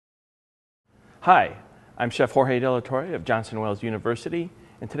Hi, I'm Chef Jorge De La Torre of Johnson Wales University,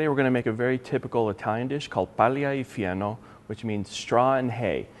 and today we're going to make a very typical Italian dish called Paglia y Fieno, which means straw and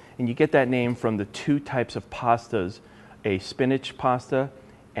hay. And you get that name from the two types of pastas, a spinach pasta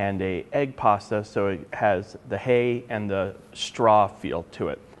and a egg pasta, so it has the hay and the straw feel to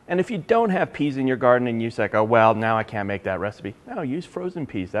it. And if you don't have peas in your garden and you say, oh, well, now I can't make that recipe. No, use frozen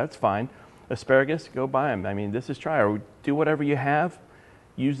peas, that's fine. Asparagus, go buy them. I mean, this is try, or do whatever you have.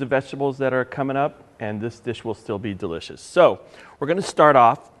 Use the vegetables that are coming up, and this dish will still be delicious. So we're going to start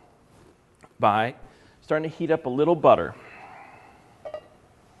off by starting to heat up a little butter. And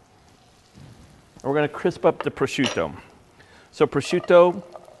we're going to crisp up the prosciutto. So prosciutto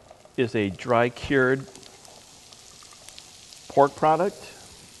is a dry cured pork product.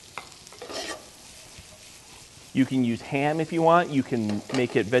 You can use ham if you want. You can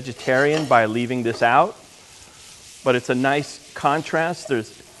make it vegetarian by leaving this out. But it's a nice contrast.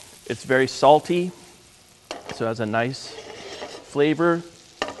 It's very salty, so it has a nice flavor.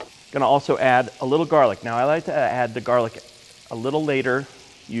 Gonna also add a little garlic. Now I like to add the garlic a little later,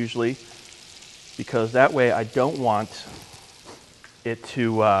 usually, because that way I don't want it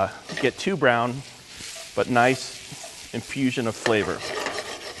to get too brown, but nice infusion of flavor.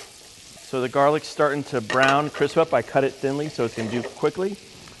 So the garlic's starting to brown, crisp up. I cut it thinly so it's gonna do quickly.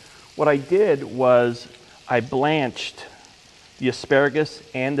 What I did was I blanched the asparagus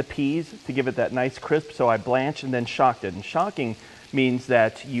and the peas to give it that nice crisp, so I blanched and then shocked it. And shocking means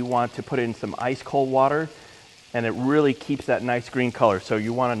that you want to put it in some ice cold water, and it really keeps that nice green color. So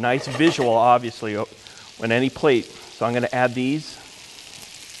you want a nice visual, obviously, on any plate. So I'm going to add these.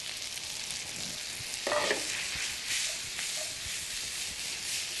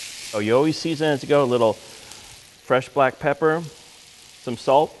 So you always season as you go, a little fresh black pepper, some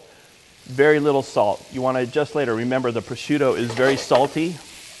salt. Very little salt. You want to adjust later. Remember, the prosciutto is very salty,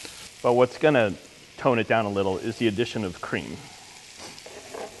 but what's going to tone it down a little is the addition of cream.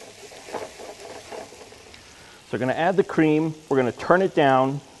 So we're going to add the cream. We're going to turn it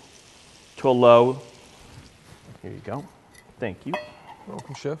down to a low. Here you go. Thank you.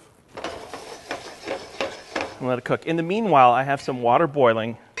 Welcome, Chef. And let it cook. In the meanwhile, I have some water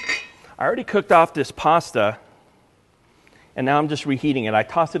boiling. I already cooked off this pasta, and now I'm just reheating it. I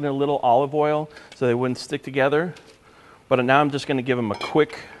tossed it in a little olive oil so they wouldn't stick together. But now I'm just going to give them a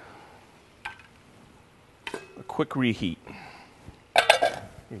quick reheat. Here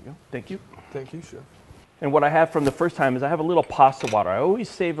you go. Thank you. Thank you, Chef. And what I have from the first time is I have a little pasta water. I always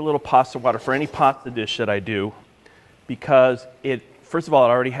save a little pasta water for any pasta dish that I do because first of all, it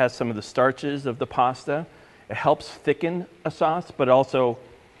already has some of the starches of the pasta. It helps thicken a sauce, but also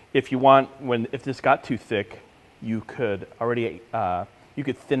if you want, if this got too thick, you could already you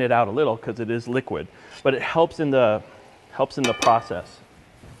could thin it out a little because it is liquid, but it helps in the process.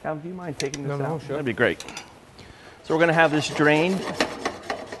 Calvin, do you mind taking this out? No, sure. That'd be great. So we're going to have this drained.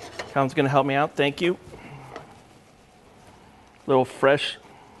 Calvin's going to help me out. Thank you. Little fresh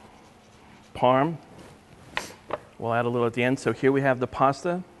parm. We'll add a little at the end. So here we have the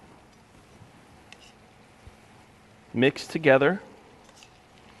pasta mixed together.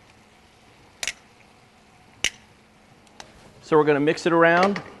 So we're going to mix it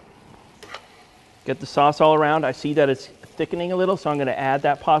around, get the sauce all around. I see that it's thickening a little, so I'm going to add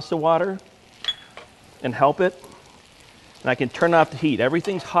that pasta water and help it. And I can turn off the heat.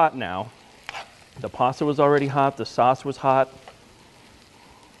 Everything's hot now. The pasta was already hot. The sauce was hot.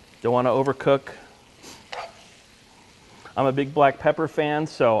 Don't want to overcook. I'm a big black pepper fan,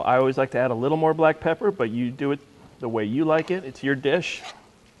 so I always like to add a little more black pepper, but you do it the way you like it. It's your dish.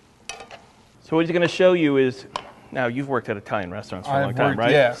 So what he's going to show you is, now, you've worked at Italian restaurants for a long time,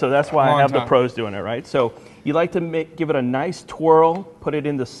 right? Yeah. So that's why I have the pros doing it, right? So you like to give it a nice twirl, put it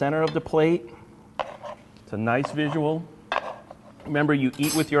in the center of the plate. It's a nice visual. Remember, you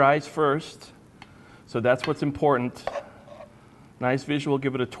eat with your eyes first, so that's what's important. Nice visual,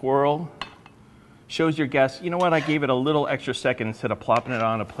 give it a twirl. Shows your guests, you know what, I gave it a little extra second instead of plopping it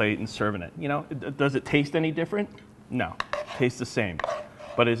on a plate and serving it. You know, does it taste any different? No, it tastes the same.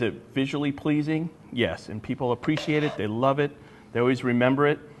 But is it visually pleasing? Yes, and people appreciate it, they love it, they always remember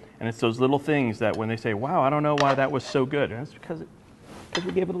it, and it's those little things that when they say, wow, I don't know why that was so good, and it's because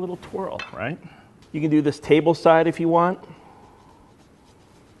we gave it a little twirl, right? You can do this table side if you want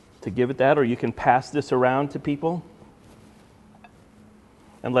to give it that, or you can pass this around to people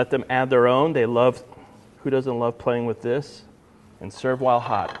and let them add their own. Who doesn't love playing with this? And serve while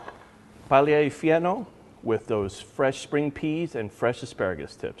hot. Paglia y Fieno, with those fresh spring peas and fresh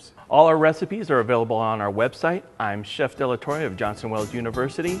asparagus tips. All our recipes are available on our website. I'm Chef De La Torre of Johnson Wales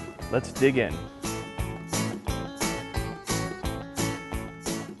University. Let's dig in.